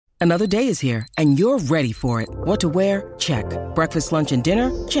Another day is here, and you're ready for it. What to wear? Check. Breakfast, lunch, and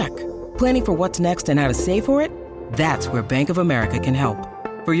dinner? Check. Planning for what's next and how to save for it? That's where Bank of America can help.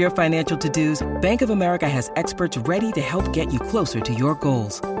 For your financial to-dos, Bank of America has experts ready to help get you closer to your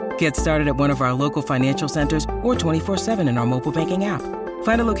goals. Get started at one of our local financial centers or 24/7 in our mobile banking app.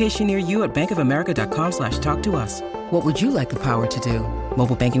 Find a location near you at bankofamerica.com/talktous. What would you like the power to do?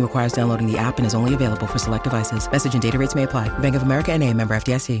 Mobile banking requires downloading the app and is only available for select devices. Message and data rates may apply. Bank of America N.A., member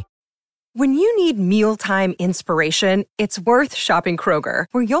FDIC. When you need mealtime inspiration, it's worth shopping Kroger,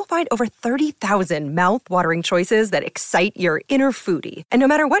 where you'll find over 30,000 mouth-watering choices that excite your inner foodie. And no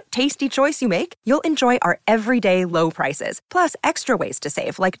matter what tasty choice you make, you'll enjoy our everyday low prices, plus extra ways to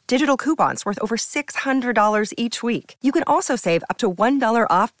save, like digital coupons worth over $600 each week. You can also save up to $1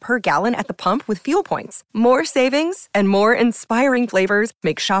 off per gallon at the pump with fuel points. More savings and more inspiring flavors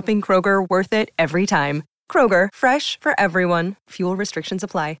make shopping Kroger worth it every time. Kroger, fresh for everyone. Fuel restrictions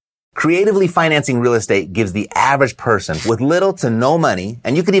apply. Creatively financing real estate gives the average person with little to no money,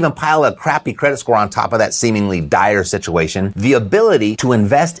 and you could even pile a crappy credit score on top of that seemingly dire situation, the ability to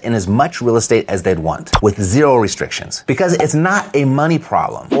invest in as much real estate as they'd want with zero restrictions. Because it's not a money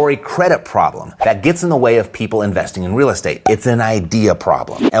problem or a credit problem that gets in the way of people investing in real estate. It's an idea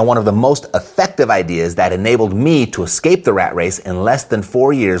problem. And one of the most effective ideas that enabled me to escape the rat race in less than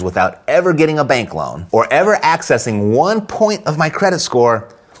 4 years without ever getting a bank loan or ever accessing 1 point of my credit score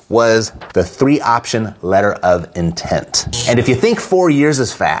was the 3-option letter of intent. And if you think 4 years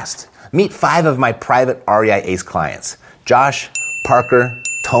is fast, meet 5 of my private REI Ace clients: Josh, Parker,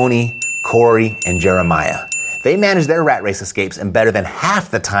 Tony, Corey, and Jeremiah. They managed their rat race escapes in better than half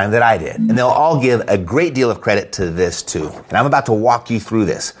the time that I did. And they'll all give a great deal of credit to this too. And I'm about to walk you through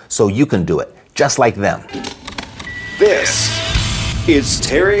this so you can do it, just like them. This is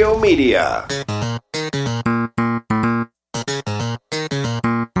Terrio Media.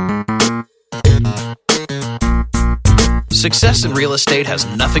 Success in real estate has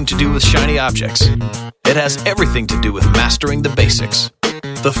nothing to do with shiny objects. It has everything to do with mastering the basics.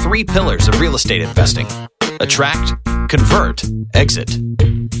 The 3 pillars of real estate investing: attract, convert, exit.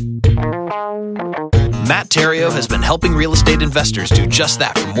 Matt Terrio has been helping real estate investors do just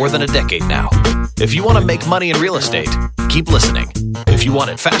that for more than a decade now. If you want to make money in real estate, keep listening. If you want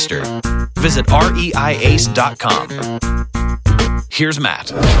it faster, visit reiace.com. Here's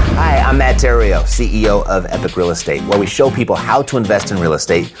Matt. Hi, I'm Matt Terrio, CEO of Epic Real Estate, where we show people how to invest in real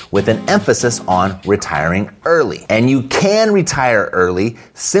estate with an emphasis on retiring early. And you can retire early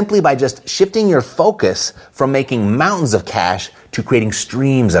simply by just shifting your focus from making mountains of cash to creating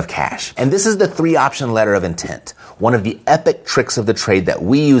streams of cash. And this is the 3-option letter of intent, one of the epic tricks of the trade that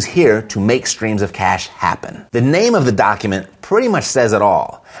we use here to make streams of cash happen. The name of the document pretty much says it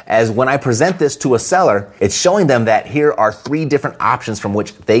all, as when I present this to a seller, it's showing them that here are 3 different options from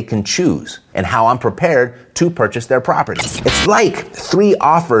which they can choose and how I'm prepared to purchase their property. It's like 3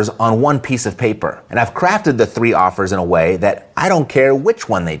 offers on one piece of paper, and I've crafted the 3 offers in a way that I don't care which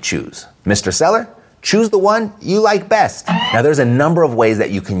one they choose. Mr. Seller, choose the one you like best. Now, there's a number of ways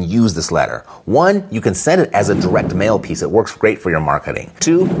that you can use this letter. 1, you can send it as a direct mail piece. It works great for your marketing.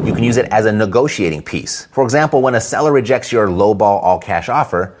 2, you can use it as a negotiating piece. For example, when a seller rejects your lowball all-cash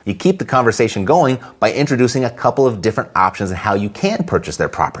offer, you keep the conversation going by introducing a couple of different options on how you can purchase their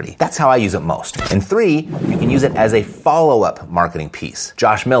property. That's how I use it most. And 3, you can use it as a follow-up marketing piece.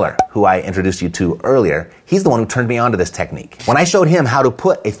 Josh Miller, who I introduced you to earlier, he's the one who turned me on to this technique. When I showed him how to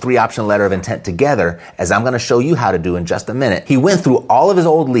put a 3-option letter of intent together, as I'm going to show you how to do in just a minute, he went through all of his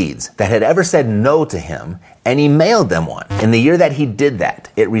old leads that had ever said no to him, and he mailed them one. In the year that he did that,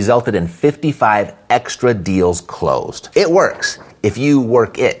 it resulted in 55 extra deals closed. It works if you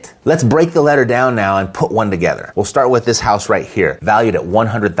work it. Let's break the letter down now and put one together. We'll start with this house right here, valued at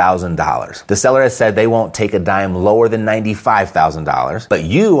 $100,000. The seller has said they won't take a dime lower than $95,000, but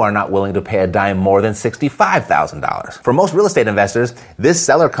you are not willing to pay a dime more than $65,000. For most real estate investors, this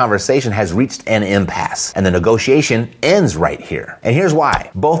seller conversation has reached an impasse, and the negotiation ends right here. And here's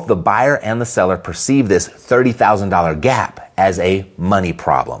why. Both the buyer and the seller perceive this $30,000 gap as a money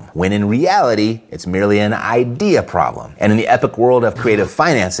problem, when in reality, it's merely an idea problem. And in the epic world of creative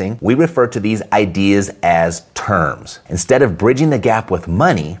financing, we refer to these ideas as terms. Instead of bridging the gap with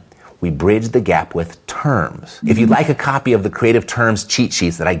money, we bridge the gap with terms. If you'd like a copy of the Creative Terms cheat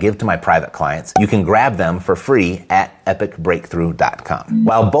sheets that I give to my private clients, you can grab them for free at epicbreakthrough.com.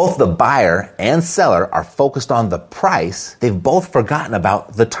 While both the buyer and seller are focused on the price, they've both forgotten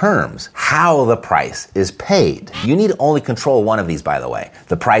about the terms, how the price is paid. You need to only control one of these, by the way,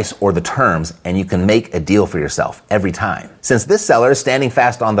 the price or the terms, and you can make a deal for yourself every time. Since this seller is standing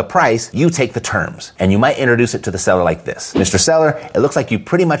fast on the price, you take the terms, and you might introduce it to the seller like this. Mr. Seller, it looks like you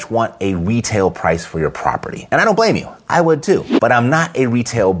pretty much want a retail price for your property. And I don't blame you. I would too. But I'm not a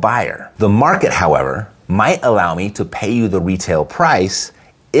retail buyer. The market, however, might allow me to pay you the retail price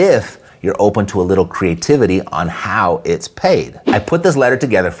if you're open to a little creativity on how it's paid. I put this letter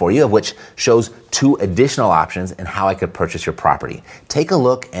together for you, of which shows 2 additional options and how I could purchase your property. Take a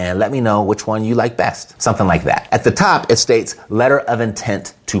look and let me know which one you like best. Something like that. At the top, it states letter of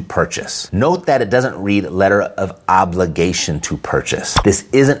intent to purchase. Note that it doesn't read letter of obligation to purchase. This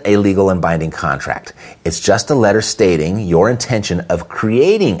isn't a legal and binding contract. It's just a letter stating your intention of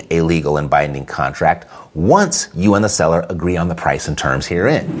creating a legal and binding contract once you and the seller agree on the price and terms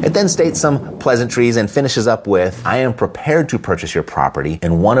herein. It then states some pleasantries and finishes up with, I am prepared to purchase your property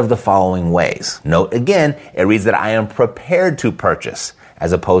in one of the following ways. Note again, it reads that I am prepared to purchase,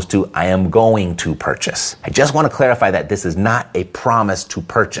 as opposed to I am going to purchase. I just want to clarify that this is not a promise to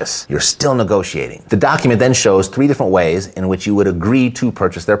purchase. You're still negotiating. The document then shows 3 different ways in which you would agree to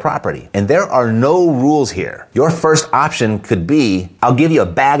purchase their property. And there are no rules here. Your first option could be, I'll give you a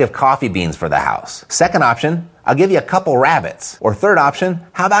bag of coffee beans for the house. Second option, I'll give you a couple rabbits. Or third option,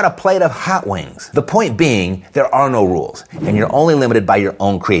 how about a plate of hot wings? The point being, there are no rules, and you're only limited by your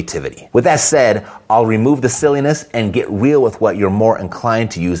own creativity. With that said, I'll remove the silliness and get real with what you're more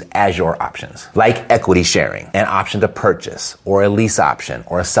inclined to use as your options. Like equity sharing, an option to purchase, or a lease option,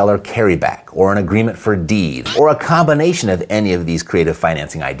 or a seller carryback, or an agreement for deed, or a combination of any of these creative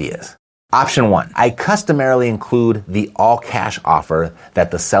financing ideas. Option 1, I customarily include the all-cash offer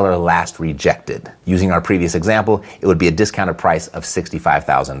that the seller last rejected. Using our previous example, it would be a discounted price of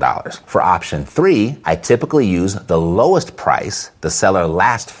 $65,000. For option 3, I typically use the lowest price the seller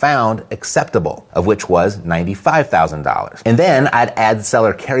last found acceptable, of which was $95,000. And then I'd add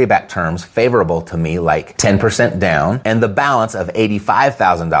seller carryback terms favorable to me, like 10% down and the balance of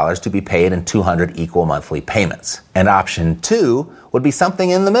 $85,000 to be paid in 200 equal monthly payments. And option 2 would be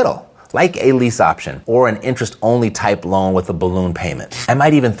something in the middle, like a lease option or an interest-only type loan with a balloon payment. I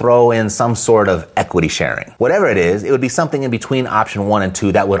might even throw in some sort of equity sharing. Whatever it is, it would be something in between option 1 and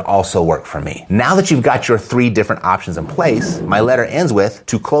 2 that would also work for me. Now that you've got your 3 different options in place, my letter ends with,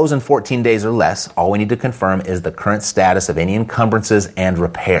 to close in 14 days or less, all we need to confirm is the current status of any encumbrances and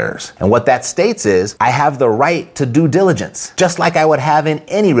repairs. And what that states is, I have the right to due diligence, just like I would have in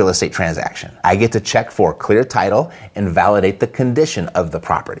any real estate transaction. I get to check for clear title and validate the condition of the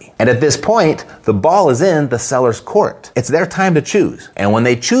property. And at this point, the ball is in the seller's court. It's their time to choose. And when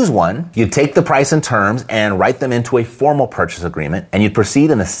they choose one, you take the price and terms and write them into a formal purchase agreement, and you proceed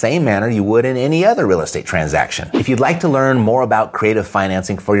in the same manner you would in any other real estate transaction. If you'd like to learn more about creative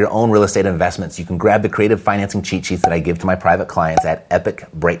financing for your own real estate investments, you can grab the creative financing cheat sheets that I give to my private clients at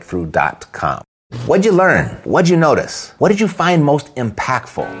epicbreakthrough.com. What'd you learn? What'd you notice? What did you find most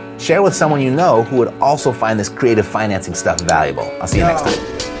impactful? Share with someone you know who would also find this creative financing stuff valuable. I'll see you next time.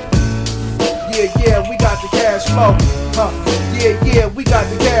 Yeah, we got the cash flow. Yeah, we got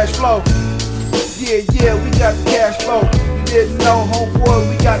the cash flow. Yeah, we got the cash flow. You didn't know, homeboy,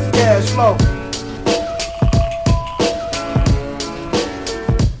 we got the cash flow.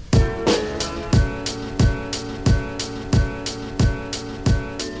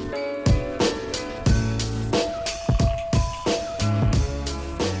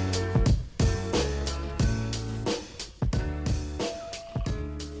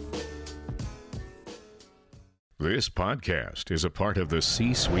 This podcast is a part of the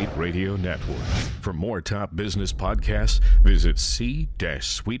C-Suite Radio Network. For more top business podcasts, visit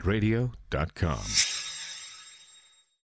c-suiteradio.com.